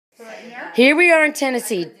Here we are in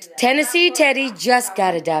Tennessee. Tennessee Teddy just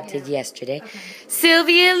got adopted yesterday. Sylv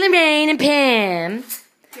Laraine and Pam,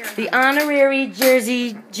 the honorary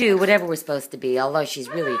Jersey Jew, whatever we're supposed to be, although she's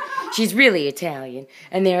really Italian.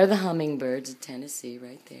 And there are the hummingbirds of Tennessee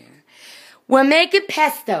right there. We're making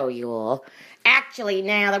pesto, y'all. Actually,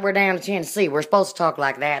 now that we're down to Tennessee, we're supposed to talk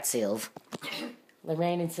like that, Sylv.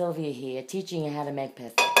 Laraine and Sylvia here, teaching you how to make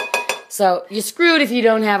pesto. So, you're screwed if you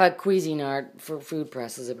don't have a Cuisinart for food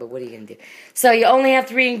processor, but what are you going to do? So, you only have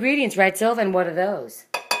 3 ingredients, right, Sylv? And what are those?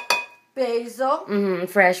 Basil.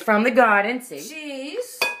 Fresh from the garden, see?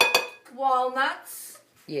 Cheese. Walnuts.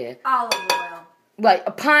 Yeah. Olive oil. Well,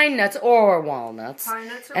 pine nuts or walnuts. Pine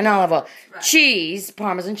nuts or and olive oil. Right. Cheese,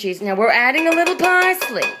 Parmesan cheese. Now, we're adding a little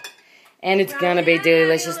parsley. And it's going to be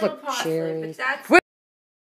delicious. Look, cherries.